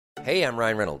Hey, I'm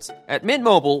Ryan Reynolds. At Mint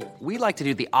Mobile, we like to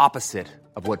do the opposite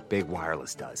of what Big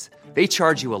Wireless does. They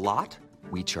charge you a lot,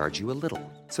 we charge you a little.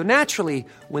 So naturally,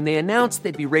 when they announced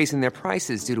they'd be raising their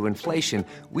prices due to inflation,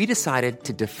 we decided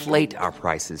to deflate our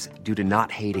prices due to not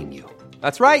hating you.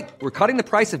 That's right. We're cutting the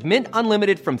price of Mint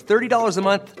Unlimited from $30 a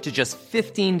month to just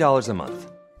 $15 a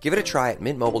month. Give it a try at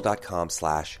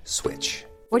mintmobile.com/switch.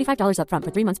 $45 up front for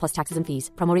 3 months plus taxes and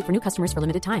fees. Promo rate for new customers for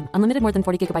limited time. Unlimited more than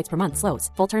 40 gigabytes per month. Slows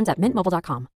full terms at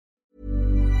mintmobile.com.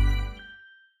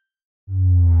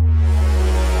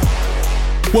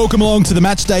 Welcome along to the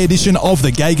Matchday edition of the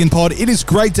Gagan Pod. It is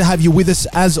great to have you with us.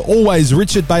 As always,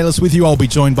 Richard Bayless with you. I'll be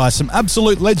joined by some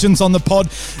absolute legends on the pod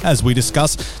as we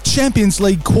discuss Champions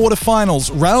League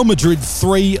quarterfinals. Real Madrid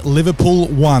 3, Liverpool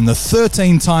 1. The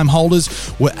 13-time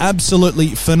holders were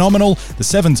absolutely phenomenal. The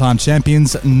 7-time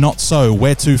champions, not so.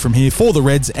 Where to from here for the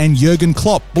Reds and Jurgen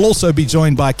Klopp? We'll also be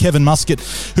joined by Kevin Muscat,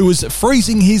 who was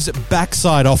freezing his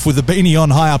backside off with a beanie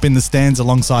on high up in the stands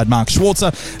alongside Mark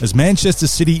Schwarzer as Manchester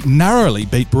City narrowly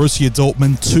beat Borussia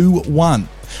Dortmund 2-1.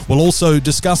 We'll also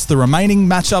discuss the remaining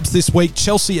matchups this week,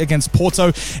 Chelsea against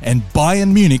Porto and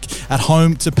Bayern Munich at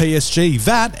home to PSG.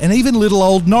 That and even little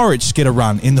old Norwich get a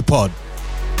run in the pod.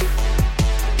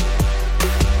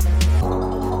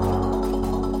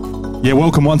 Yeah,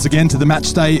 welcome once again to the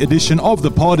Matchday edition of the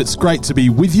pod. It's great to be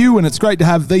with you, and it's great to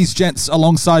have these gents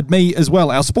alongside me as well.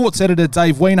 Our sports editor,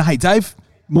 Dave Weiner. Hey, Dave.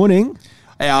 Morning.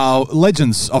 Our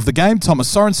legends of the game, Thomas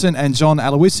Sorensen and John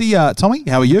Aloisi. Tommy,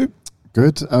 how are you?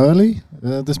 Good. Early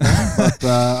this morning, but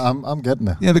I'm getting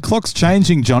there. Yeah, the clock's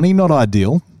changing, Johnny. Not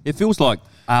ideal. It feels like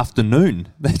afternoon.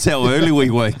 That's how early we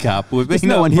woke up. We've been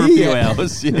no up one for a here few yet.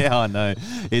 hours. Yeah, I know.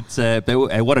 It's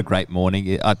what a great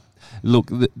morning. Look,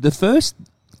 the first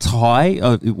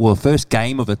first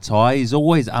game of a tie is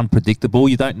always unpredictable.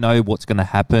 You don't know what's going to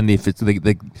happen, if it's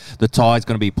the tie is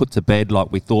going to be put to bed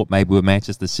like we thought maybe with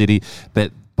Manchester City,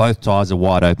 but both ties are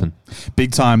wide open.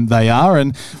 Big time they are,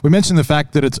 and we mentioned the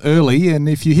fact that it's early, and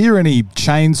if you hear any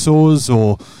chainsaws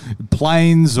or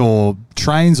planes or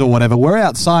trains or whatever, we're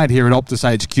outside here at Optus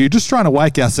HQ just trying to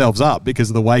wake ourselves up because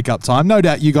of the wake-up time. No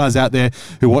doubt you guys out there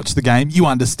who watch the game, you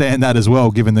understand that as well,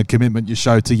 given the commitment you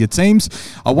show to your teams.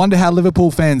 I wonder how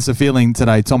Liverpool fans are feeling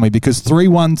today, Tommy, because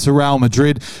 3-1 to Real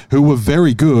Madrid, who were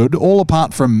very good, all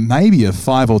apart from maybe a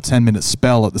 5 or 10 minute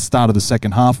spell at the start of the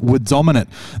second half, were dominant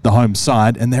the home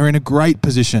side, and they're in a great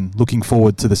position looking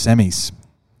forward to the semis.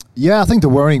 Yeah, I think the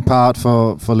worrying part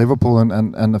for Liverpool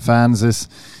and the fans is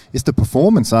the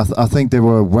performance. I think they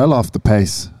were well off the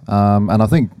pace, and I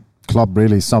think Klopp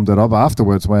really summed it up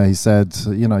afterwards, where he said,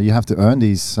 you have to earn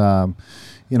these, earn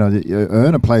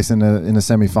a place in the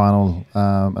semi-final,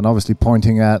 and obviously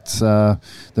pointing at the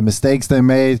mistakes they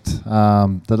made,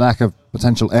 the lack of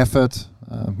potential effort.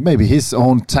 Maybe his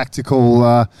own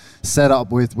tactical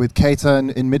setup with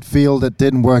Keita in midfield that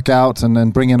didn't work out, and then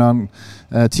bringing on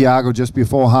Thiago just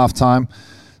before half-time.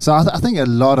 So I think a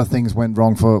lot of things went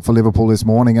wrong for Liverpool this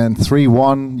morning, and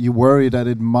 3-1, you worry that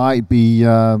it might be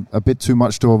a bit too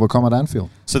much to overcome at Anfield.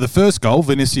 So the first goal,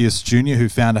 Vinicius Jr., who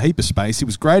found a heap of space. He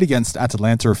was great against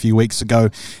Atalanta a few weeks ago.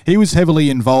 He was heavily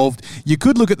involved. You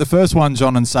could look at the first one,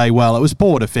 John, and say, well, it was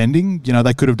poor defending.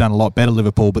 They could have done a lot better,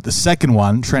 Liverpool. But the second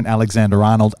one, Trent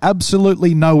Alexander-Arnold,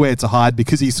 absolutely nowhere to hide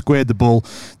because he squared the ball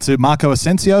to Marco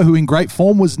Asensio, who in great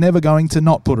form was never going to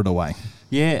not put it away.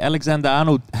 Yeah,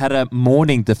 Alexander-Arnold had a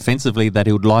morning defensively that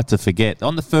he would like to forget.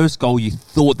 On the first goal, you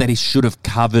thought that he should have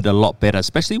covered a lot better,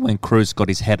 especially when Kroos got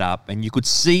his head up, and you could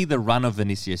see the run of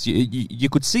Vinicius. You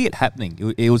could see it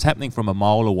happening. It was happening from a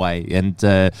mile away, and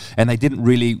they didn't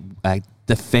really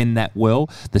defend that well.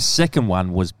 The second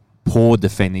one was poor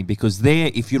defending, because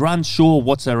there, if you're unsure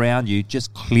what's around you,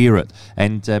 just clear it.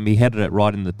 And he headed it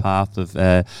right in the path of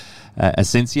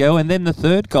Asensio. And then the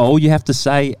third goal, you have to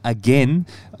say again,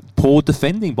 poor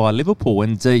defending by Liverpool,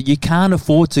 and you can't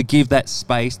afford to give that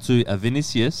space to a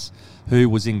Vinicius who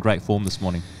was in great form this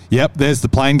morning. Yep, there's the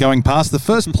plane going past. The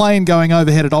first plane going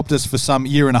overhead at Optus for some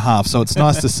year and a half, so it's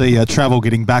nice to see travel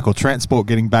getting back, or transport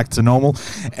getting back to normal.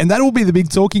 And that will be the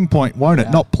big talking point, won't it?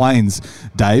 Not planes,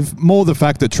 Dave. More the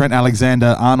fact that Trent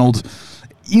Alexander-Arnold,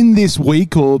 in this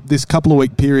week or this couple of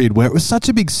week period where it was such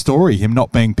a big story, him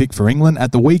not being picked for England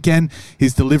at the weekend,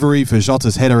 his delivery for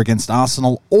Jota's header against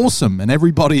Arsenal, awesome. And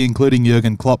everybody, including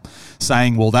Jurgen Klopp,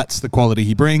 saying, well, that's the quality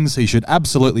he brings. He should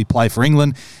absolutely play for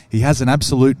England. He has an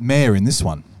absolute mare in this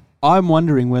one. I'm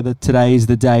wondering whether today is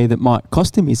the day that might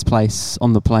cost him his place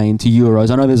on the plane to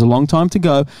Euros. I know there's a long time to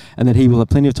go and that he will have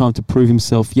plenty of time to prove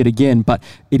himself yet again, but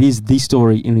it is the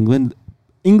story in England.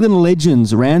 England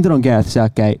legends rounded on Gareth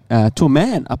Southgate to a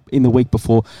man up in the week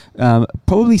before,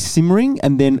 probably simmering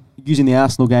and then using the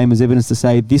Arsenal game as evidence to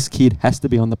say this kid has to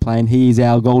be on the plane. He is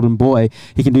our golden boy.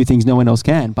 He can do things no one else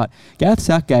can. But Gareth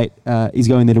Southgate is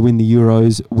going there to win the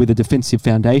Euros with a defensive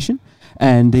foundation.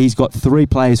 And he's got 3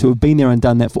 players who have been there and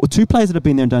done that for, or 2 players that have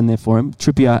been there and done that for him,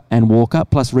 Trippier and Walker,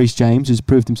 plus Reece James, who's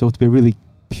proved himself to be a really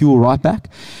pure right back.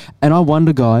 And I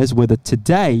wonder, guys, whether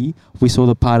today we saw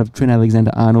the part of Trent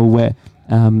Alexander-Arnold where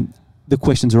the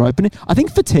questions are open. I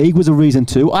think fatigue was a reason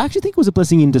too. I actually think it was a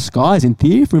blessing in disguise, in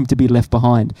theory, for him to be left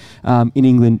behind in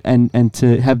England and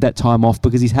to have that time off,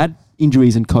 because he's had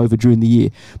injuries and COVID during the year.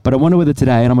 But I wonder whether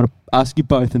today, and I'm going to ask you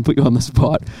both and put you on the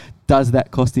spot, does that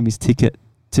cost him his ticket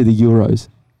to the Euros?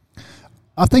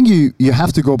 I think you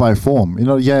have to go by form. We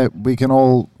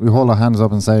hold our hands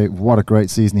up and say what a great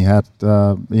season he had,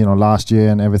 last year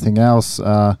and everything else.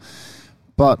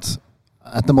 But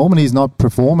at the moment he's not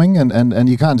performing, and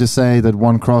you can't just say that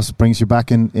one cross brings you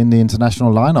back in the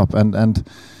international lineup. And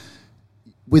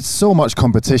with so much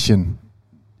competition,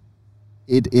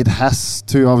 it has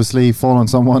to obviously fall on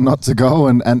someone not to go.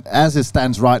 And as it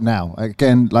stands right now,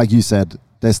 again, like you said,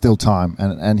 there's still time,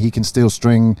 and he can still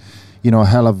string, a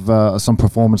hell of some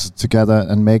performances together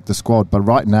and make the squad. But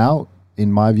right now,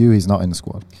 in my view, he's not in the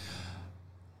squad.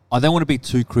 I don't want to be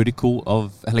too critical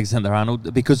of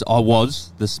Alexander-Arnold, because I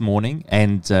was this morning,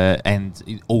 and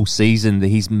all season that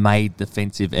he's made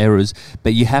defensive errors.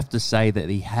 But you have to say that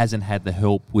he hasn't had the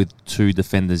help with 2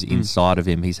 defenders inside of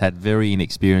him. He's had very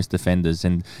inexperienced defenders,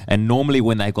 and normally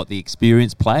when they've got the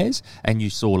experienced players, and you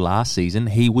saw last season,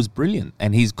 he was brilliant,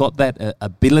 and he's got that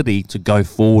ability to go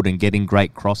forward and getting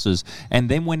great crosses. And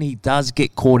then when he does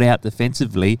get caught out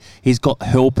defensively, he's got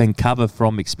help and cover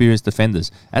from experienced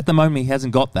defenders. At the moment, he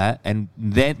hasn't got that, and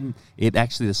then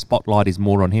the spotlight is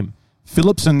more on him.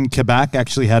 Phillips and Kabak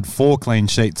actually had 4 clean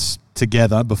sheets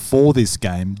together before this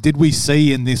game. Did we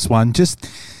see in this one just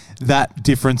that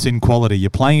difference in quality? You're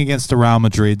playing against a Real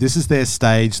Madrid. This is their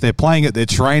stage. They're playing at their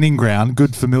training ground,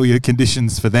 good familiar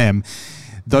conditions for them.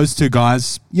 Those 2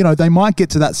 guys, they might get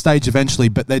to that stage eventually,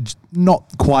 but they're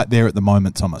not quite there at the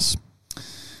moment, Thomas.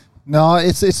 No,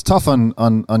 it's tough on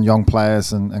young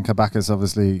players, and Kabak has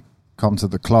obviously come to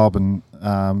the club, and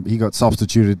he got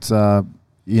substituted,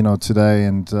 today,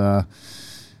 and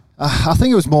I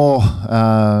think it was more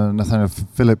Nathaniel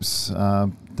Phillips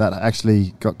that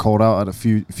actually got called out at a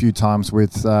few times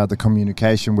with the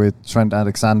communication with Trent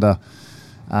Alexander.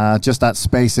 Just that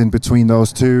space in between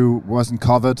those 2 wasn't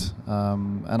covered,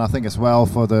 and I think as well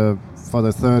for the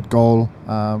 3rd goal,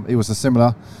 it was a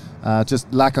similar.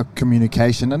 Just lack of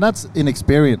communication, and that's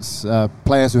inexperience.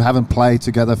 Players who haven't played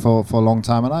together for a long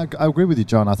time, and I agree with you,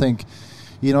 John. I think,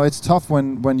 it's tough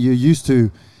when you're used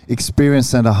to experienced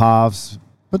centre halves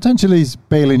potentially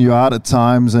bailing you out at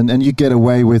times, and you get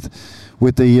away with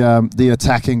the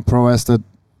attacking prowess that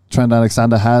Trent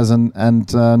Alexander has,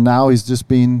 and now he's just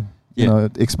been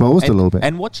exposed a little bit.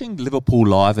 And watching Liverpool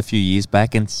live a few years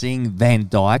back and seeing Van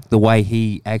Dijk, the way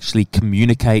he actually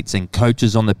communicates and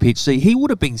coaches on the pitch, see, he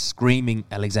would have been screaming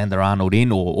Alexander-Arnold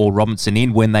in or Robinson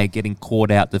in when they're getting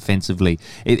caught out defensively.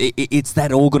 It's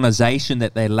that organisation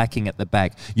that they're lacking at the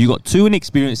back. You got 2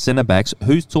 inexperienced centre-backs.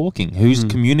 Who's talking? Who's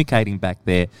communicating back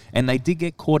there? And they did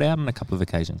get caught out on a couple of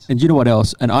occasions. And you know what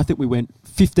else? And I think we went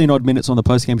 15-odd minutes on the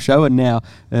post-game show, and now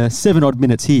 7-odd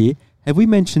minutes here. Have we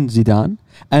mentioned Zidane?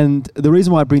 And the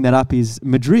reason why I bring that up is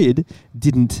Madrid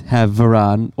didn't have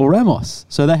Varane or Ramos.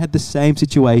 So they had the same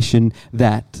situation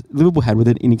that Liverpool had with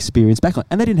an inexperienced backline.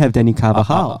 And they didn't have Dani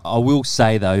Carvajal. I will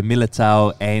say, though,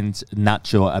 Militao and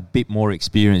Nacho are a bit more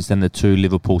experienced than the 2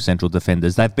 Liverpool central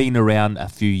defenders. They've been around a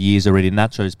few years already.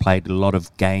 Nacho's played a lot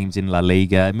of games in La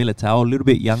Liga. Militao, a little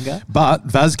bit younger. But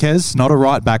Vazquez, not a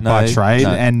right back by trade.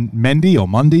 No. And Mendy, or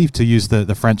Mundi, to use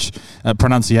the French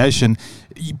pronunciation,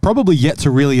 probably yet to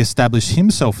really establish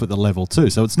himself at the level too.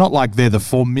 So it's not like they're the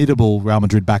formidable Real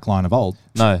Madrid backline of old.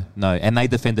 No. And they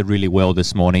defended really well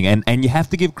this morning. And you have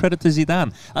to give credit to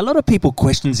Zidane. A lot of people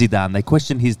question Zidane. They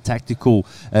question his tactical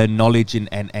knowledge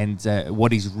and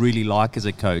what he's really like as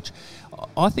a coach.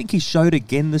 I think he showed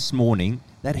again this morning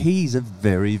that he's a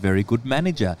very, very good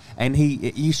manager. And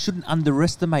you shouldn't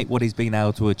underestimate what he's been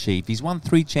able to achieve. He's won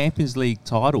 3 Champions League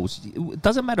titles. It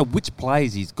doesn't matter which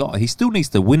players he's got. He still needs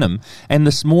to win them. And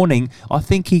this morning, I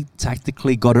think he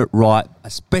tactically got it right,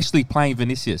 especially playing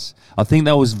Vinicius. I think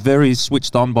that was very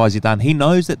switched on by Zidane. He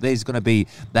knows that there's going to be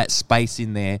that space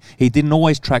in there. He didn't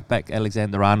always track back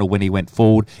Alexander-Arnold when he went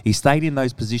forward. He stayed in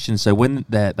those positions. So when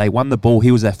they won the ball,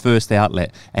 he was their first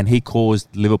outlet, and he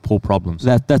caused Liverpool problems.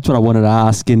 That's what I wanted to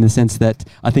ask, in the sense that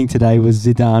I think today was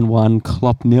Zidane 1,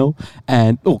 Klopp 0,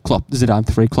 and Zidane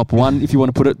 3, Klopp 1, if you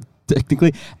want to put it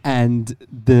technically. And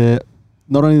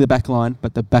not only the back line,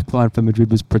 but the back line for Madrid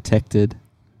was protected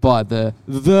by the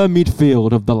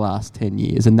midfield of the last 10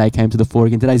 years, and they came to the fore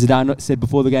again today. Zidane said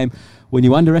before the game, when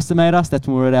you underestimate us, that's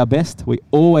when we're at our best. We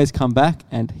always come back,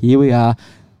 and here we are.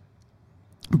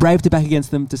 Brave to back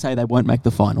against them to say they won't make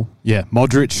the final. Yeah,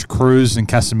 Modric, Cruz and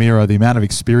Casemiro, the amount of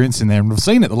experience in there, and we've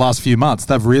seen it the last few months,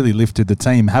 they've really lifted the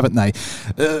team, haven't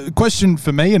they? Question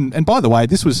for me, and by the way,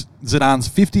 this was Zidane's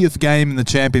 50th game in the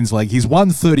Champions League. He's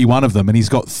won 31 of them, and he's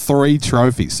got 3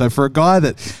 trophies. So for a guy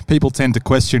that people tend to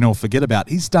question or forget about,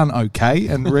 he's done okay,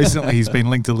 and recently he's been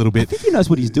linked a little bit. I think he knows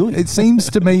what he's doing. It seems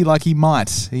to me like he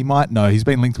might know. He's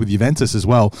been linked with Juventus as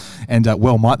well, and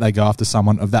well, might they go after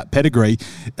someone of that pedigree.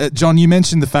 John, you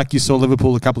mentioned the fact you saw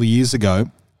Liverpool a couple of years ago.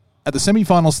 At the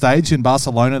semi-final stage in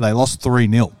Barcelona, they lost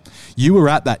 3-0. You were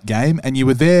at that game, and you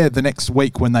were there the next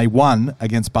week when they won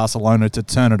against Barcelona to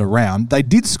turn it around. They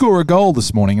did score a goal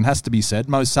this morning, and has to be said,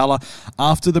 Mo Salah,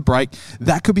 after the break,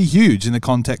 that could be huge in the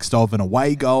context of an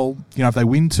away goal. You know, if they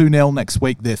win 2-0 next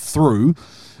week, they're through.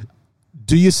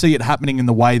 Do you see it happening in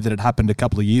the way that it happened a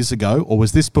couple of years ago, or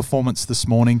was this performance this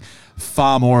morning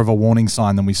far more of a warning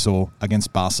sign than we saw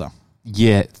against Barca?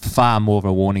 Yeah, far more of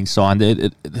a warning sign.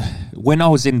 When I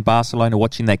was in Barcelona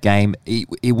watching that game,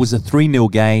 it was a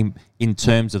 3-0 game in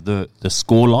terms of the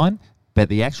scoreline, but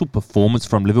the actual performance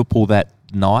from Liverpool that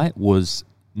night was,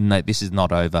 no, this is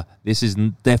not over. This is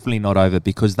definitely not over,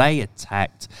 because they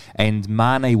attacked and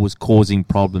Mane was causing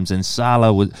problems, and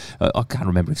Salah was, I can't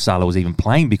remember if Salah was even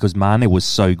playing because Mane was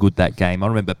so good that game. I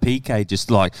remember PK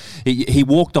just like, he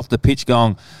walked off the pitch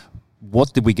going,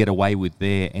 what did we get away with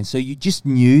there? And so you just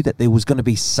knew that there was going to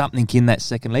be something in that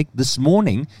second leg. This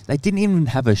morning, they didn't even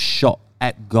have a shot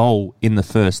at goal in the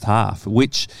first half,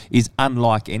 which is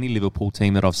unlike any Liverpool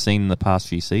team that I've seen in the past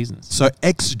few seasons. So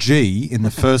XG in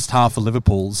the first half of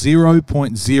Liverpool,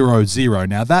 0.00.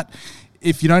 Now that,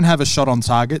 if you don't have a shot on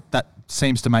target, that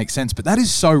seems to make sense, but that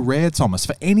is so rare, Thomas,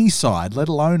 for any side, let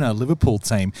alone a Liverpool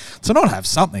team, to not have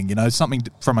something, you know, something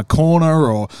from a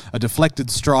corner or a deflected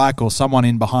strike or someone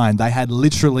in behind. They had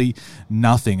literally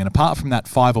nothing, and apart from that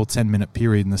 5 or 10 minute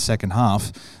period in the second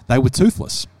half, they were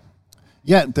toothless.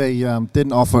 Yeah, they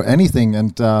didn't offer anything,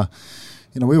 and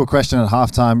we were questioning at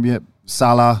halftime. Yeah,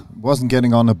 Salah wasn't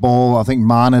getting on the ball. I think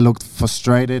Mane looked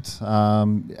frustrated.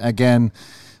 Again,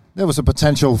 there was a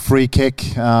potential free kick,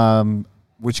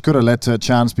 which could have led to a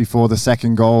chance before the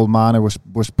second goal. Mane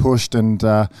was pushed, and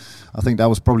I think that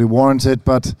was probably warranted.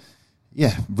 But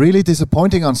yeah, really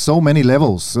disappointing on so many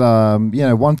levels.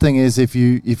 One thing is if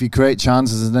you create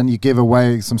chances and then you give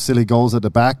away some silly goals at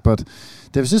the back, but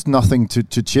there was just nothing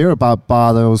to cheer about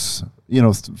bar those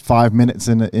 5 minutes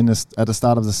at the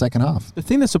start of the second half. The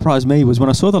thing that surprised me was when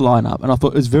I saw the lineup, and I thought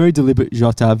it was very deliberate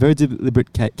Jota, very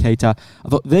deliberate Keita. I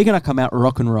thought they're going to come out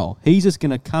rock and roll. He's just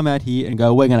going to come out here and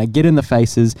go, we're going to get in the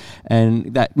faces,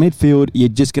 and that midfield, you're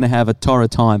just going to have a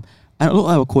torrid time. And it looked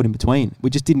like they were caught in between. We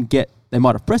just didn't get, they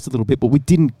might have pressed a little bit, but we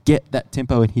didn't get that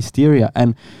tempo and hysteria.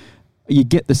 And you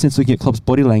get the sense looking at Klopp's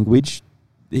body language,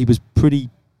 he was pretty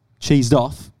cheesed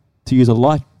off, to use a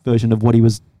light version of what he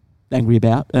was angry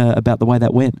about the way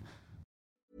that went.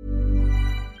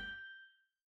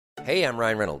 Hey, I'm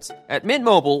Ryan Reynolds. At Mint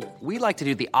Mobile, we like to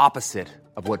do the opposite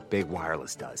of what Big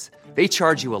Wireless does. They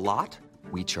charge you a lot,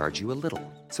 we charge you a little.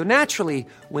 So naturally,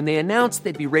 when they announced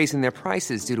they'd be raising their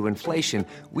prices due to inflation,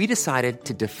 we decided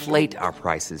to deflate our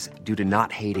prices due to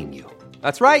not hating you.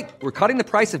 That's right. We're cutting the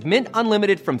price of Mint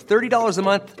Unlimited from $30 a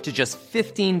month to just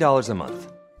 $15 a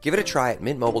month. Give it a try at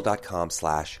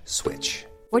mintmobile.com/switch.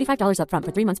 $45 up front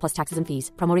for 3 months plus taxes and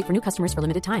fees. Promo rate for new customers for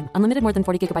limited time. Unlimited more than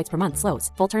 40 gigabytes per month.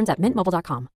 Slows full terms at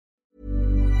mintmobile.com.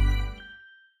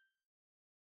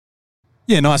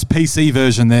 Yeah, nice PC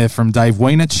version there from Dave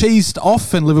Weiner. Cheesed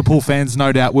off, and Liverpool fans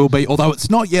no doubt will be, although it's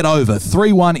not yet over.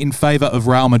 3-1 in favour of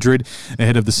Real Madrid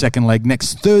ahead of the second leg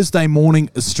next Thursday morning,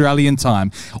 Australian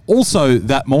time. Also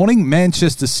that morning,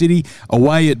 Manchester City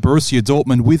away at Borussia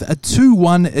Dortmund with a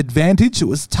 2-1 advantage. It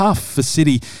was tough for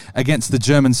City against the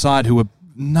German side, who were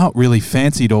not really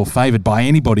fancied or favoured by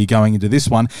anybody going into this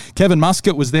one. Kevin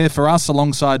Muscat was there for us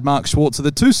alongside Mark Schwarzer,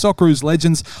 the two Socceroos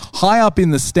legends high up in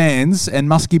the stands. And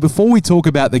Muskie, before we talk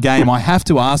about the game, I have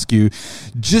to ask you,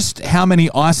 just how many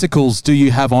icicles do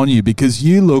you have on you? Because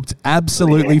you looked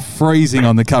absolutely freezing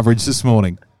on the coverage this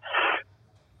morning.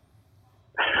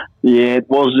 Yeah, it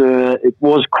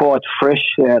was quite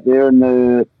fresh out there,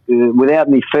 and without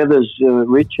any feathers,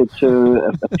 Rich, it's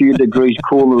a few degrees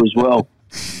cooler as well.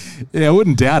 Yeah, I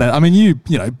wouldn't doubt it. I mean, you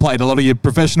played a lot of your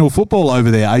professional football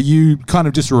over there. Are you kind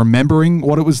of just remembering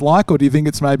what it was like, or do you think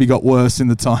it's maybe got worse in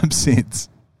the time since?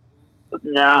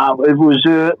 No, it was,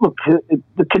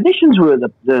 the conditions were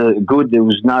good. There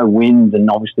was no wind, and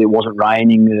obviously it wasn't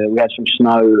raining. We had some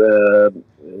snow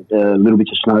little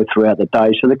bits of snow throughout the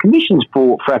day. So the conditions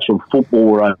for actual football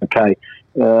were okay.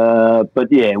 But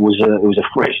yeah, it was a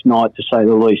fresh night to say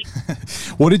the least.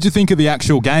 What did you think of the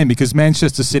actual game? Because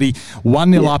Manchester City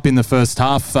 1-0 up in the first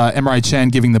half. Emre Can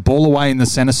giving the ball away in the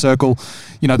centre circle.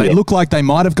 You know, they looked like they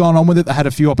might have gone on with it. They had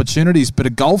a few opportunities, but a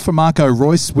goal from Marco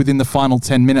Reus within the final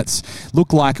 10 minutes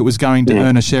looked like it was going to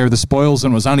earn a share of the spoils,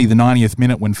 and it was only the 90th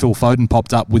minute when Phil Foden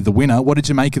popped up with the winner. What did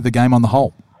you make of the game on the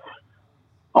whole?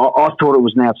 I thought it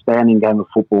was an outstanding game of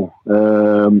football.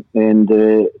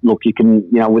 Look, you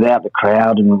can, without the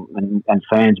crowd and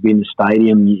fans being in the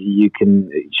stadium, you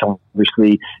can,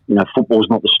 obviously, football's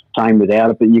not the same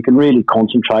without it, but you can really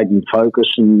concentrate and focus.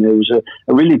 And there was a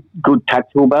really good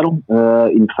tactical battle.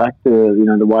 In fact,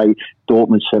 the way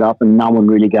Dortmund set up, and no one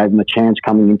really gave them a chance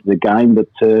coming into the game, but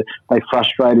they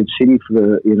frustrated City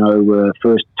for the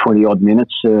first 20-odd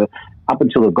minutes, up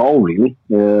until the goal, really.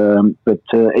 But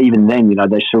even then,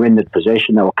 they surrendered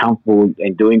possession. They were comfortable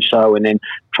in doing so, and then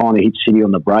trying to hit City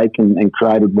on the break and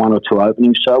created one or two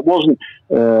openings. So it wasn't,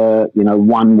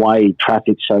 one-way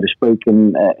traffic, so to speak.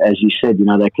 And as you said,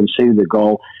 they conceded the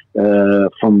goal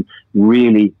from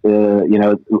really,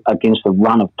 against the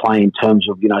run of play in terms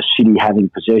of, City having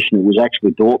possession. It was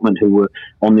actually Dortmund who were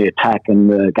on the attack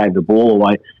and gave the ball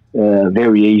away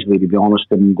very easily, to be honest.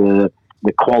 And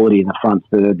the quality in the front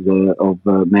third of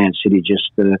Man City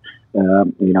just,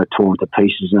 torn to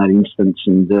pieces in that instance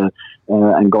and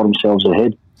got themselves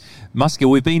ahead. Muskie,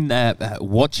 we've been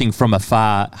watching from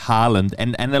afar Haaland,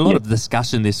 and a lot of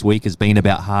discussion this week has been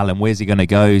about Haaland. Where's he going to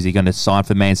go? Is he going to sign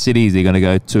for Man City? Is he going to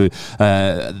go to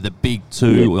the big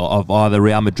two of either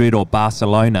Real Madrid or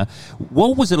Barcelona?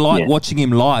 What was it like watching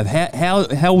him live?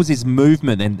 How was his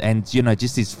movement and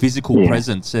just his physical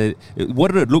presence?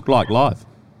 What did it look like live?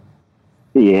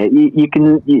 Yeah, you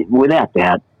can, without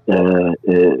doubt,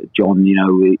 John,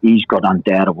 he's got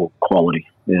undoubtable quality.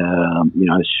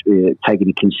 Taking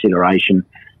into consideration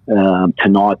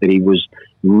tonight that he was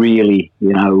really,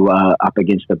 up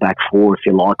against the back four, if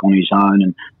you like, on his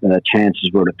own, and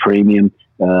chances were at a premium.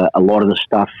 A lot of the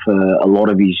stuff, a lot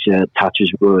of his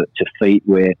touches were to feet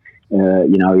where,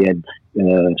 he had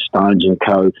Stones and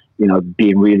co,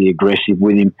 being really aggressive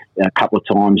with him. A couple of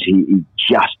times he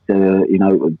just,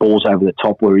 balls over the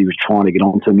top where he was trying to get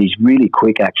onto him. He's really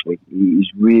quick, actually. He's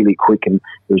really quick, and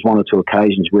there was one or two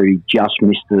occasions where he just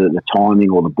missed the timing,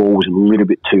 or the ball was a little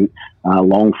bit too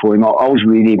long for him. I was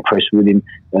really impressed with him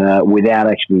without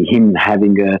actually him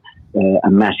having a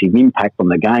massive impact on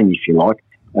the game, if you like.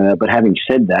 But having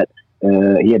said that,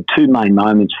 he had two main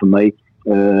moments for me.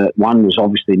 One was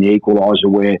obviously an equaliser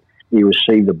where he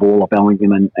received the ball off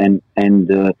Bellingham and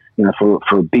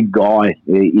for a big guy,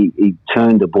 he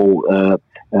turned the ball,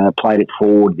 played it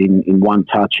forward in one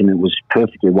touch, and it was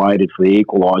perfectly weighted for the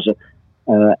equaliser.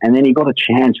 And then he got a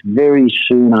chance very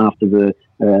soon after the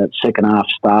second half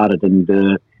started, and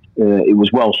it was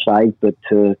well saved, but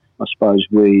I suppose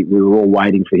we were all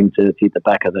waiting for him to hit the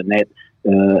back of the net,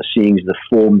 seeing the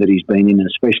form that he's been in, and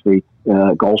especially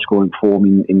goal-scoring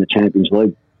form in the Champions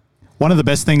League. One of the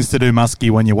best things to do, Muskie,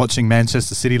 when you're watching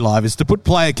Manchester City live is to put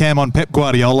player cam on Pep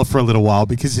Guardiola for a little while,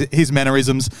 because his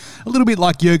mannerisms, a little bit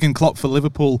like Jurgen Klopp for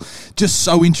Liverpool, just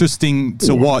so interesting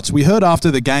to watch. We heard after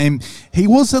the game he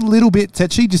was a little bit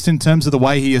tetchy just in terms of the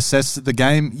way he assessed the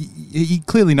game. He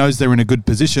clearly knows they're in a good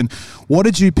position. What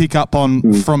did you pick up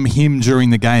on from him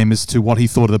during the game as to what he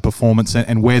thought of the performance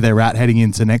and where they're at heading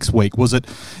into next week? Was it,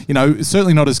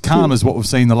 certainly not as calm as what we've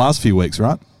seen the last few weeks,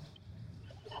 right?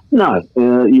 No,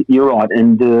 you're right,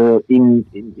 and he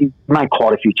made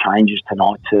quite a few changes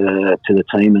tonight to the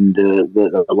team, and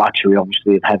the luxury,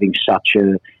 obviously, of having such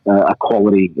a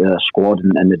quality squad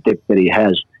and the depth that he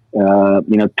has.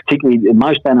 Particularly the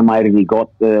most animated he got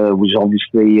was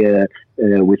obviously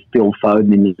with Phil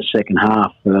Foden in the second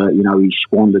half. He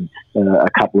squandered a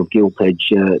couple of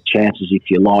gilt-edged chances, if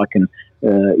you like, and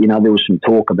there was some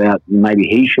talk about maybe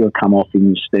he should have come off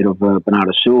instead of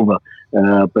Bernardo Silva.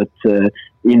 But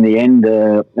in the end,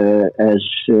 as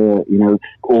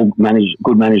all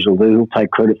good managers will do, he'll take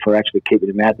credit for actually keeping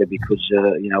him out there because,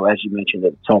 as you mentioned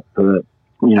at the top,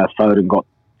 Foden got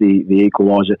the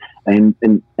equaliser and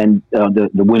the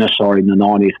winner, in the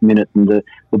 90th minute, and the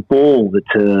ball that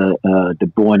De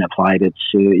Bruyne played.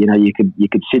 It's you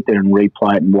could sit there and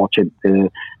replay it and watch it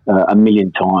a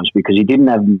million times because he didn't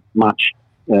have much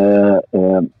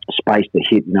space to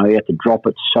hit. He had to drop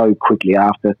it so quickly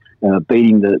after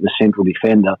beating the central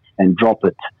defender and drop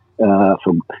it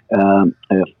for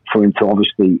him to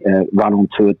obviously run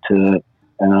onto it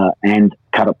and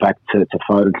cut it back to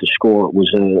Foden to score. It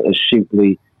was a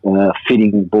simply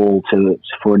fitting ball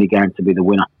for any game to be the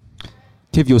winner.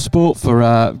 Kev, your sport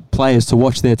for players to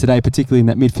watch there today, particularly in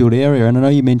that midfield area. And I know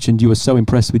you mentioned you were so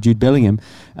impressed with Jude Bellingham,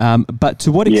 but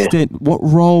to what extent, what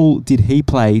role did he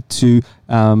play to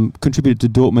contribute to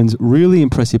Dortmund's really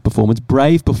impressive performance,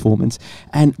 brave performance,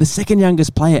 and the second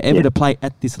youngest player ever to play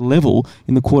at this level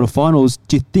in the quarterfinals?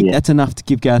 Do you think that's enough to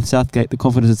give Gareth Southgate the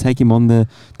confidence to take him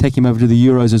over to the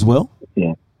Euros as well?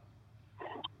 Yeah,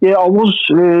 I was,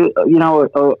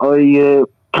 I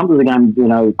come to the game,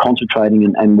 concentrating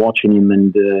and watching him,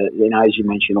 and as you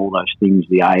mentioned, all those things,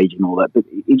 the age and all that. But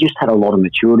he just had a lot of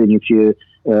maturity. And if you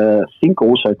think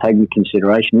also, take into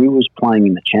consideration, he was playing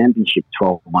in the Championship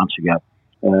 12 months ago,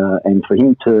 and for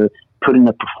him to put in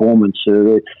the performance,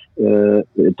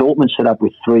 Dortmund set up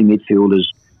with three midfielders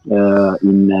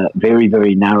in very,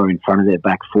 very narrow in front of their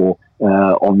back four,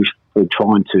 obviously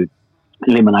trying to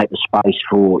eliminate the space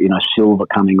for Silva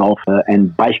coming off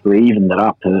and basically even that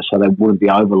up so they wouldn't be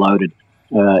overloaded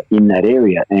in that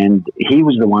area. And he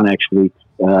was the one actually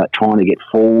trying to get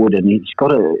forward, and he's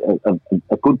got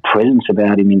a good presence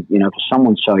about him. For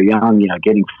someone so young,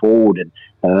 getting forward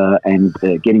and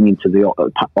getting into the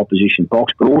opposition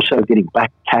box, but also getting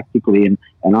back tactically and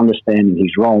understanding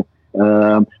his role.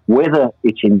 Whether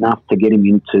it's enough to get him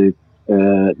into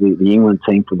the England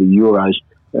team for the Euros,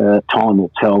 time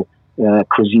will tell.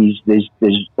 Because there's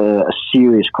a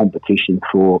serious competition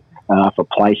for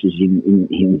places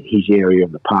in his area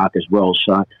of the park as well.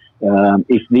 So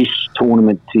if this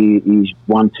tournament is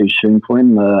one too soon for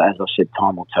him, as I said,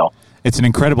 time will tell. It's an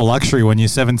incredible luxury when you're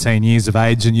 17 years of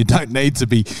age and you don't need to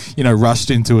be,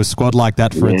 rushed into a squad like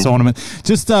that for a tournament.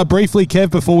 Just briefly, Kev,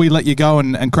 before we let you go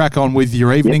and crack on with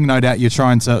your evening, no doubt you're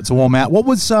trying to warm out. What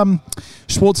was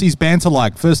Schwartzy's banter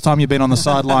like? First time you've been on the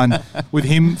sideline with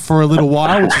him for a little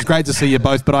while, which is great to see you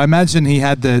both, but I imagine he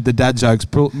had the dad jokes,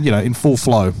 in full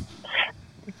flow.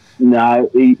 No,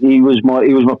 he was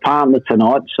my partner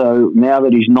tonight. So now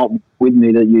that he's not with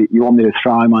me, that you want me to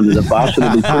throw him under the bus,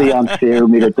 it'll be pretty unfair of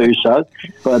me to do so.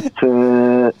 But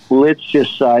let's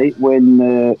just say when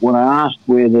I asked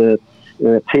where the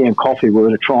tea and coffee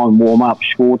were to try and warm up,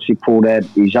 Schwartzy pulled out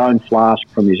his own flask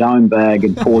from his own bag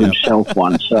and poured himself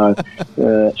one. So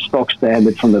stock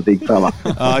standard from the big fella.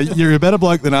 You're a better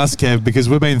bloke than us, Kev, because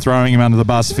we've been throwing him under the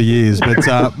bus for years.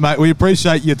 But, mate, we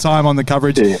appreciate your time on the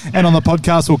coverage and on the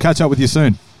podcast. We'll catch up with you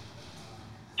soon.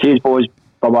 Cheers, boys.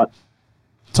 Bye-bye.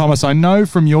 Thomas, I know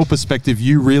from your perspective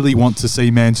you really want to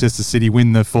see Manchester City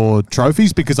win the 4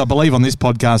 trophies because I believe on this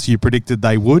podcast you predicted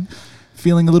they would.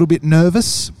 Feeling a little bit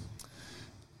nervous?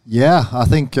 Yeah, I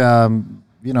think,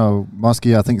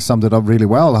 Mosky, I think, summed it up really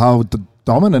well, how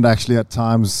dominant actually at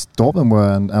times Dortmund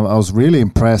were. And I was really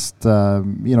impressed.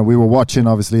 We were watching,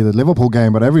 obviously, the Liverpool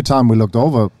game, but every time we looked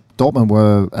over, Dortmund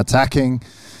were attacking.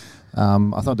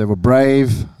 I thought they were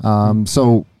brave.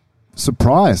 So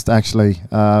surprised, actually,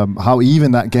 how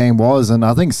even that game was. And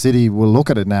I think City will look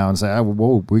at it now and say, oh,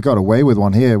 whoa, we got away with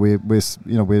one here. We're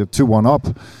 2-1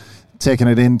 up, taking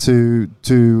it into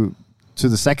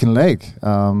the second leg,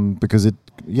 because it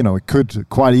could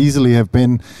quite easily have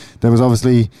been. There was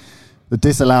obviously the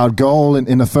disallowed goal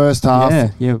in the first half,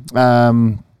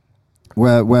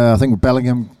 where I think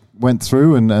Bellingham went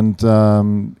through, and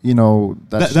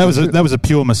that was a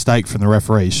pure mistake from the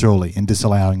referee, surely, in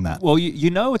disallowing that. Well,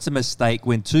 it's a mistake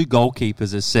when 2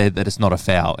 goalkeepers have said that it's not a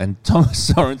foul, and Thomas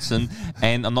Sorensen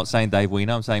and I'm not saying Dave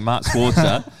Weiner, I'm saying Mark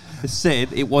Schwarzer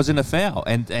said it wasn't a foul,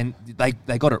 and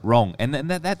they got it wrong, and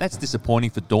that's disappointing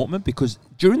for Dortmund because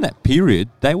during that period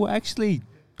they were actually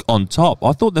on top.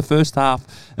 I thought the first half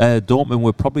Dortmund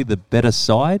were probably the better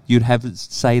side. You'd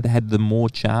say they had the more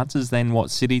chances than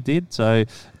what City did, so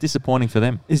disappointing for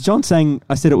them. Is John saying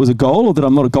I said it was a goal or that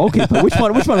I'm not a goalkeeper? Which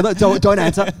one of those? Don't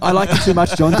answer. I like you too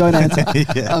much, John. Don't answer.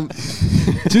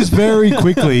 Just very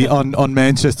quickly on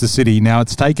Manchester City. Now,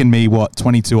 it's taken me,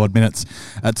 22 odd minutes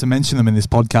to mention them in this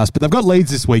podcast, but they've got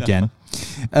Leeds this weekend.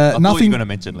 I thought you were going to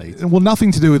mention Leeds. Well,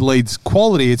 nothing to do with Leeds'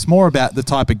 quality. It's more about the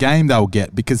type of game they'll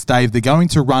get because, Dave, they're going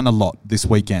to run a lot this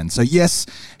weekend. So, yes,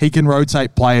 he can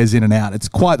rotate players in and out. It's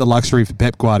quite the luxury for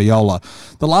Pep Guardiola.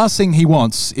 The last thing he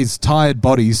wants is tired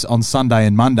bodies on Sunday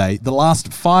and Monday. The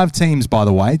last 5 teams, by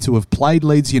the way, to have played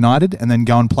Leeds United and then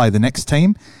go and play the next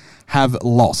team have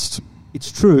lost.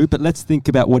 It's true, but let's think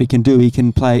about what he can do. He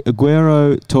can play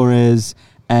Aguero, Torres,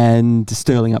 and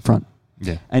Sterling up front.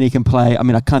 Yeah. And he can play,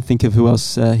 I can't think of who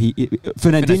else.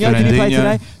 Fernandinho, can he play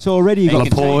today? So already you've got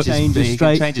Laporte. He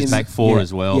can change his back 4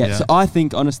 as well. Yeah. So I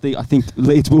think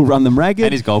Leeds will run them ragged.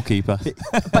 And his goalkeeper.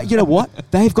 But you know what?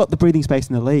 They've got the breathing space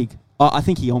in the league. I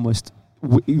think he almost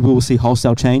we will see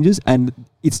wholesale changes, and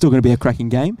it's still going to be a cracking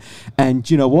game. And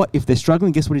you know what? If they're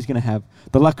struggling, guess what he's going to have?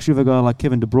 The luxury of a guy like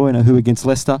Kevin De Bruyne, who against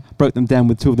Leicester broke them down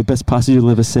with two of the best passes you'll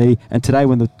ever see. And today,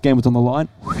 when the game was on the line,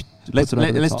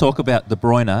 let's talk about De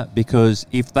Bruyne, because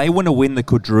if they want to win the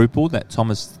quadruple that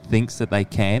Thomas thinks that they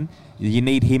can, you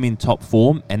need him in top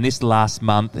form, and this last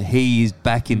month he is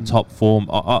back in top form.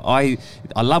 I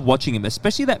love watching him,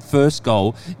 especially that first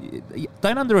goal.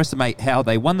 Don't underestimate how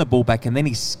they won the ball back, and then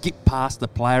he skipped past the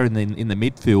player in the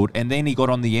midfield, and then he got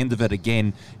on the end of it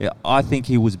again. I think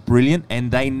he was brilliant,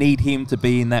 and they need him to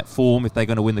be in that form if they're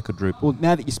going to win the quadruple. Well,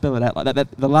 now that you spell it out like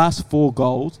that, the last 4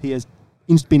 goals he has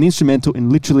been instrumental in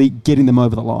literally getting them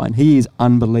over the line. He is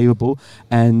unbelievable,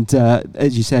 and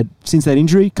as you said, since that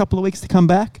injury, a couple of weeks to come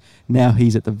back, now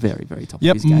he's at the very, very top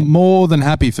of his game. More than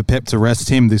happy for Pep to rest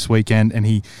him this weekend, and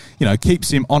he,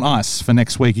 keeps him on ice for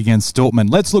next week against Dortmund.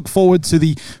 Let's look forward to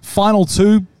the final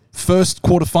 2 first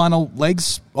quarterfinal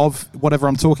legs of whatever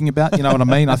I'm talking about. You know what I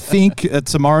mean? I think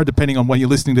tomorrow, depending on when you're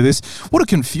listening to this. What a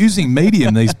confusing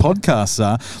medium these podcasts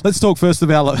are. Let's talk first of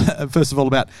all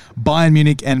about Bayern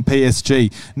Munich and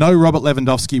PSG. No Robert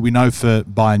Lewandowski, we know, for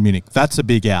Bayern Munich. That's a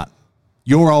big out.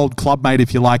 Your old clubmate,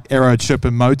 if you like, Eric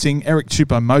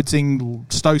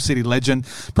Choupo-Moting, Stoke City legend,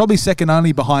 probably second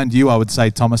only behind you, I would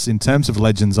say, Thomas, in terms of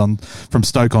legends from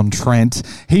Stoke-on-Trent.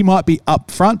 He might be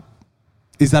up front.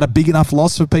 Is that a big enough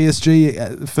loss for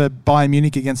PSG, for Bayern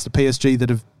Munich against the PSG that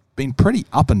have been pretty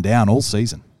up and down all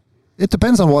season? It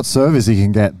depends on what service he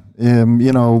can get.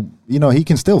 He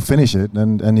can still finish it,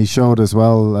 and he showed as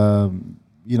well.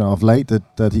 Of late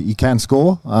that he can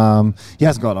score. He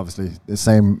hasn't got obviously the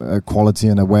same quality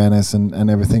and awareness and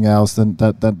everything else that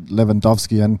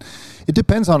Lewandowski. And it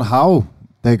depends on how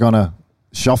they're gonna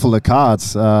shuffle the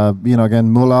cards.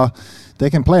 Again, Muller, they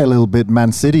can play a little bit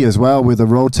Man City as well with a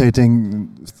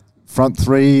rotating front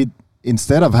 3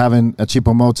 instead of having a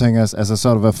Choupo-Moting as a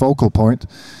sort of a focal point.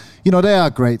 They are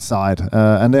a great side,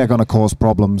 and they're going to cause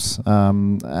problems.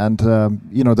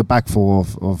 The back 4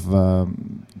 of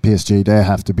PSG, they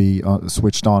have to be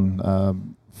switched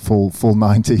on full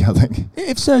 90, I think.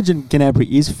 If Sergeant Gnabry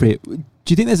is fit, do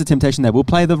you think there's a temptation that we'll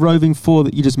play the roving 4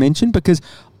 that you just mentioned? Because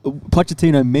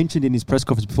Pochettino mentioned in his press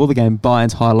conference before the game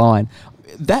Bayern's high line.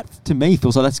 That, to me,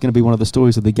 feels like that's going to be one of the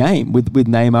stories of the game, with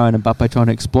Neymar and Mbappe trying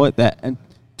to exploit that. And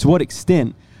to what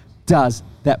extent does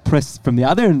that press from the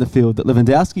other end of the field that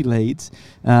Lewandowski leads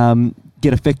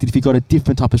get affected if you've got a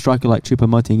different type of striker like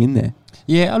Choupo-Moting in there?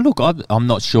 Yeah, look, I'm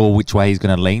not sure which way he's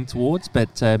going to lean towards,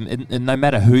 but and no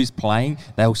matter who's playing,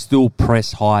 they'll still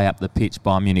press high up the pitch,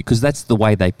 Bayern Munich, because that's the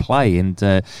way they play, and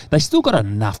they still got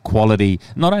enough quality,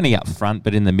 not only up front,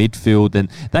 but in the midfield, and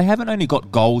they haven't only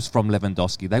got goals from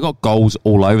Lewandowski, they got goals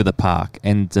all over the park,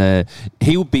 and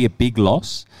he will be a big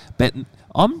loss, but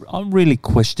I'm really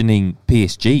questioning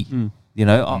PSG.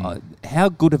 How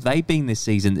good have they been this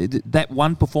season? That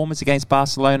one performance against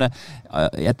Barcelona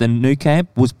at the Nou Camp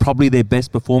was probably their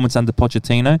best performance under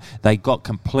Pochettino. They got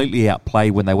completely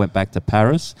outplayed when they went back to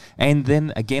Paris. And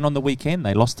then again on the weekend,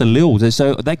 they lost to Lille.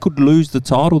 So they could lose the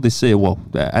title this year. Well,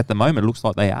 at the moment, it looks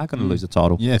like they are going to lose the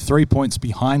title. Yeah, 3 points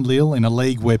behind Lille in a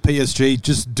league where PSG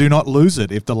just do not lose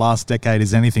it if the last decade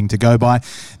is anything to go by.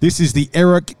 This is the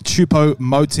Eric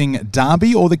Choupo-Moting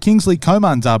derby, or the Kingsley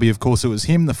Coman derby, of course. It was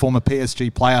him, the former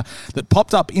PSG player, that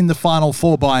popped up in the final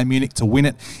for Bayern Munich to win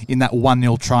it in that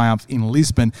 1-0 triumph in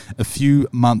Lisbon a few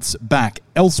months back.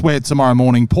 Elsewhere tomorrow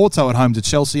morning, Porto at home to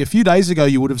Chelsea. A few days ago,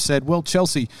 you would have said, well,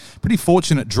 Chelsea, pretty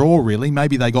fortunate draw, really.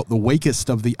 Maybe they got the weakest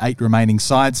of the 8 remaining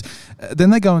sides. Then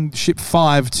they go and ship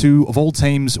 5 to, of all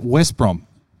teams, West Brom.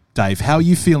 Dave, how are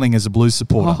you feeling as a Blues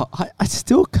supporter? I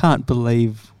still can't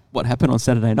believe what happened on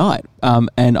Saturday night,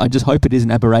 and I just hope it is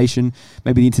an aberration.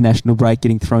 Maybe the international break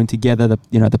getting thrown together,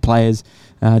 the players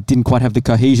didn't quite have the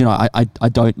cohesion. I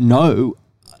don't know.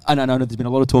 And I know there's been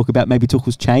a lot of talk about maybe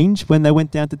Tuchel's change when they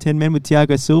went down to 10 men with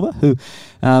Thiago Silva, who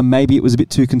maybe it was a bit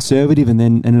too conservative, and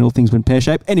then all things went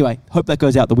pear-shaped. Anyway, hope that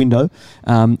goes out the window,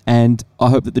 and I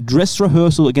hope that the dress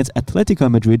rehearsal against Atletico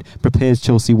Madrid prepares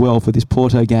Chelsea well for this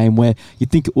Porto game, where you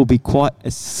think it will be quite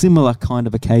a similar kind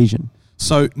of occasion.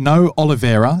 So no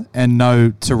Oliveira and no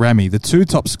Taremi, the 2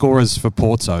 top scorers for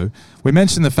Porto. We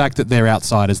mentioned the fact that they're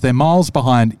outsiders. They're miles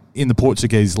behind in the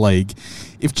Portuguese league.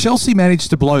 If Chelsea managed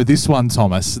to blow this one,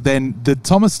 Thomas, then the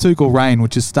Thomas Tuchel reign,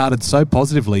 which has started so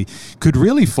positively, could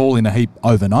really fall in a heap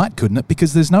overnight, couldn't it?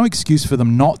 Because there's no excuse for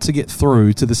them not to get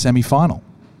through to the semi-final.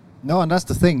 No, and that's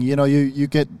the thing. You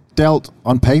get dealt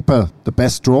on paper the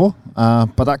best draw,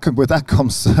 but with that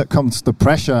comes the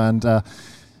pressure, and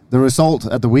the result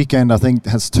at the weekend, I think,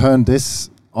 has turned this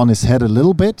on its head a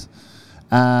little bit.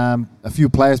 A few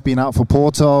players being out for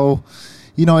Porto.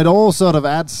 it all sort of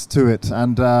adds to it.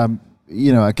 And,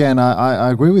 again, I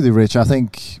agree with you, Rich. I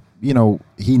think,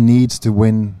 he needs to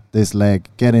win this leg,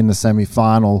 get in the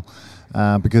semi-final,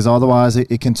 because otherwise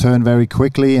it can turn very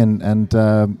quickly and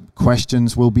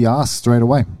questions will be asked straight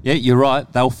away. Yeah, you're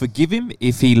right. They'll forgive him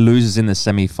if he loses in the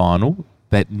semi-final,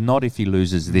 but not if he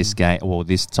loses this game or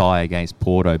this tie against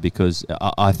Porto, because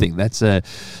I think that's Then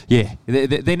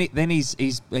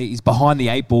he's behind the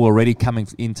eight ball already coming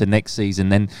into next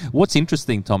season. And what's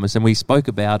interesting, Thomas, and we spoke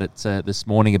about it this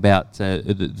morning about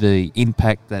the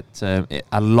impact that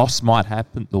a loss might have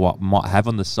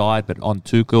on the side, but on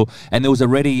Tuchel. And there was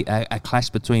already a clash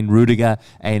between Rudiger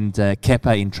and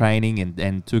Kepa in training,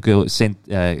 and Tuchel sent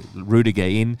Rudiger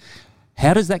in.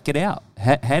 How does that get out?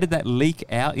 How did that leak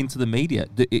out into the media?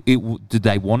 Did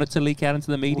they want it to leak out into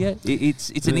the media?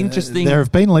 It's an interesting... There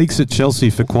have been leaks at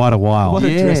Chelsea for quite a while. What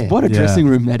a dressing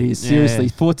room that is. Seriously,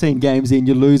 14 games in,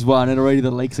 you lose one, and already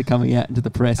the leaks are coming out into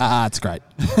the press. It's great.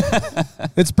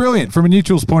 It's brilliant. From a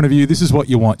neutral's point of view, this is what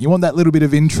you want. You want that little bit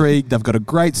of intrigue. They've got a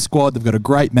great squad. They've got a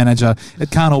great manager.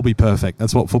 It can't all be perfect.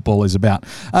 That's what football is about.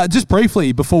 Just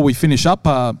briefly, before we finish up,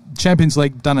 Champions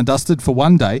League done and dusted for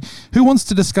one day. Who wants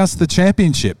to discuss the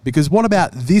championship? Because what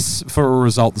about this for a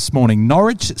result this morning?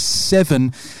 Norwich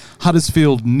 7,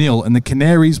 Huddersfield 0, and the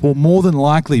Canaries will more than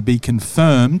likely be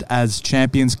confirmed as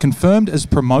champions, confirmed as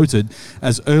promoted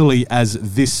as early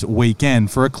as this weekend.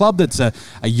 For a club that's a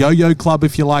yo-yo club,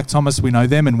 if you like, Thomas, we know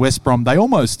them and West Brom, they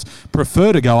almost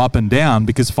prefer to go up and down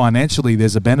because financially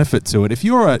there's a benefit to it. If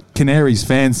you're a Canaries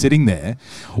fan sitting there,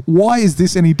 why is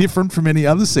this any different from any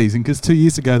other season? Because 2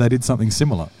 years ago they did something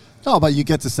similar. Oh, but you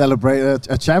get to celebrate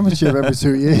a championship every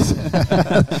 2 years.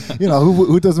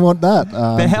 Who doesn't want that?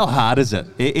 But how hard is it?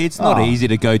 It's not easy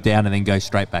to go down and then go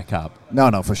straight back up.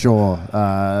 No, for sure.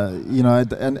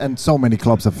 And so many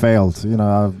clubs have failed.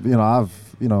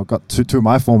 I've got two of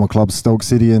my former clubs, Stoke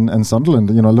City and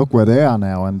Sunderland. Look where they are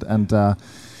now. And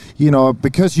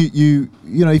because you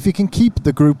if you can keep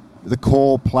the group, the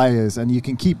core players, and you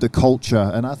can keep the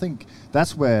culture, and I think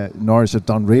that's where Norwich have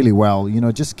done really well.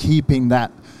 Just keeping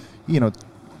that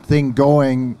thing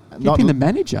going. Keeping the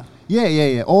manager.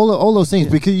 Yeah. All those things,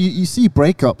 because you see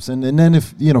breakups, and then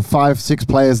if 5-6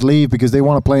 players leave because they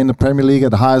want to play in the Premier League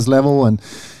at the highest level, and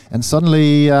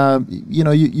suddenly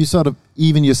you sort of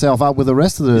even yourself out with the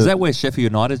rest of the... Is that where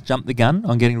Sheffield United jumped the gun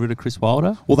on getting rid of Chris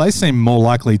Wilder? Well, they seem more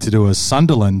likely to do a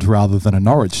Sunderland rather than a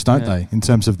Norwich, don't they, in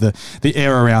terms of the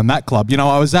air around that club.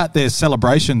 I was at their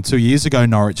celebration 2 years ago,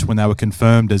 Norwich, when they were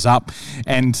confirmed as up.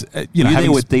 And, were you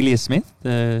there with Delia Smith,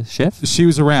 the chef? She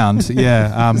was around,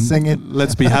 yeah. Singing.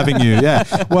 Let's be having you, yeah.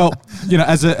 Well,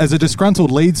 as a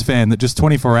disgruntled Leeds fan that just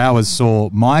 24 hours saw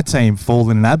my team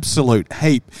fall in an absolute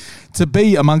heap, to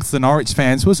be amongst the Norwich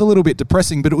fans was a little bit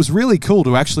depressing, but it was really cool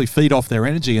to actually feed off their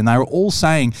energy. And they were all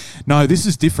saying, no, this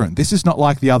is different. This is not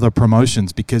like the other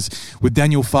promotions, because with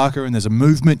Daniel Farke and there's a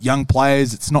movement, young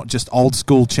players, it's not just old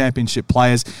school championship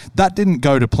players. That didn't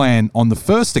go to plan on the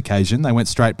first occasion. They went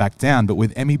straight back down. But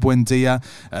with Emi Buendia,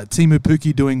 Timu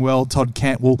Pukki doing well, Todd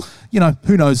Cantwell,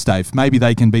 who knows, Dave? Maybe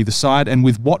they can be the side. And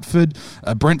with Watford,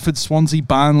 Brentford, Swansea,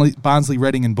 Barnsley,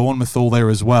 Reading and Bournemouth all there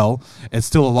as well, it's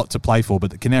still a lot to play for,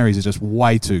 but the Canaries are just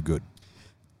way too good.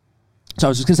 So I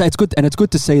was just going to say, it's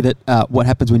good to see that what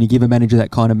happens when you give a manager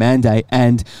that kind of mandate.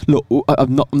 And look,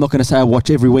 I'm not going to say I watch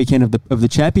every weekend of the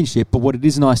championship, but what it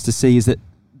is nice to see is that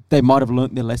they might have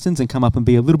learnt their lessons and come up and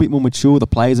be a little bit more mature. The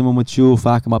players are more mature.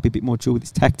 Farke might be a bit more mature with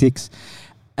his tactics,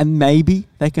 and maybe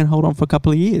they can hold on for a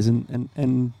couple of years,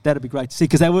 and that'd be great to see,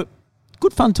 because they were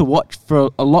good fun to watch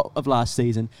for a lot of last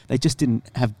season. They just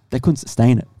they couldn't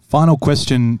sustain it. Final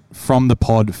question from the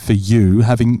pod for you.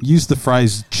 Having used the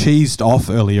phrase cheesed off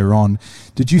earlier on,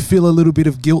 did you feel a little bit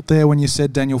of guilt there when you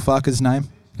said Daniel Farke's name?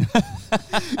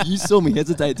 You saw me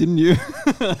hesitate, didn't you?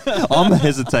 I'm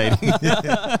hesitating.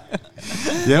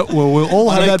 Yeah, well, we'll all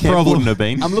have that problem. Wouldn't have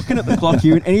been. I'm looking at the clock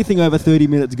here, and anything over 30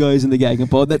 minutes goes in the Gagan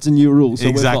pod. That's a new rule. So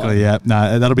exactly, yeah.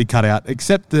 No, that'll be cut out,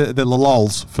 except the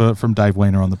lols from Dave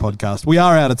Weiner on the podcast. We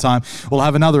are out of time. We'll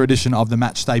have another edition of the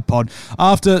Matchday pod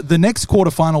after the next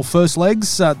quarterfinal first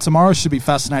legs. Tomorrow should be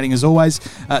fascinating as always.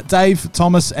 Dave,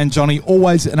 Thomas and Johnny,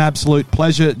 always an absolute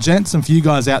pleasure. Gents, and for you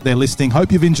guys out there listening,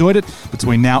 hope you've enjoyed it.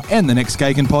 Between now and the next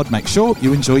Gagan pod, make sure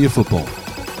you enjoy your football.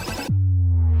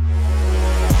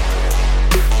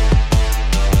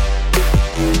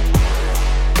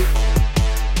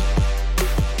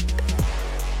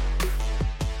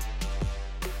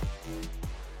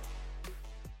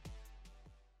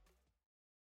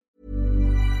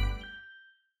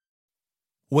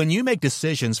 When you make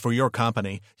decisions for your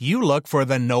company, you look for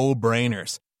the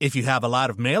no-brainers. If you have a lot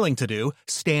of mailing to do,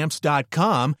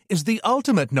 Stamps.com is the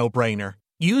ultimate no-brainer.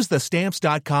 Use the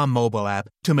Stamps.com mobile app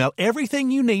to mail everything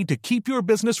you need to keep your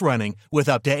business running with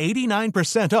up to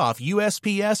 89% off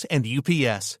USPS and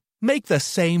UPS. Make the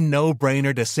same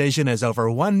no-brainer decision as over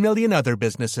 1 million other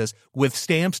businesses with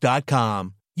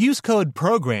Stamps.com. Use code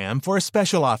PROGRAM for a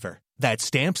special offer. That's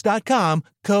Stamps.com,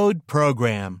 code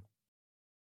PROGRAM.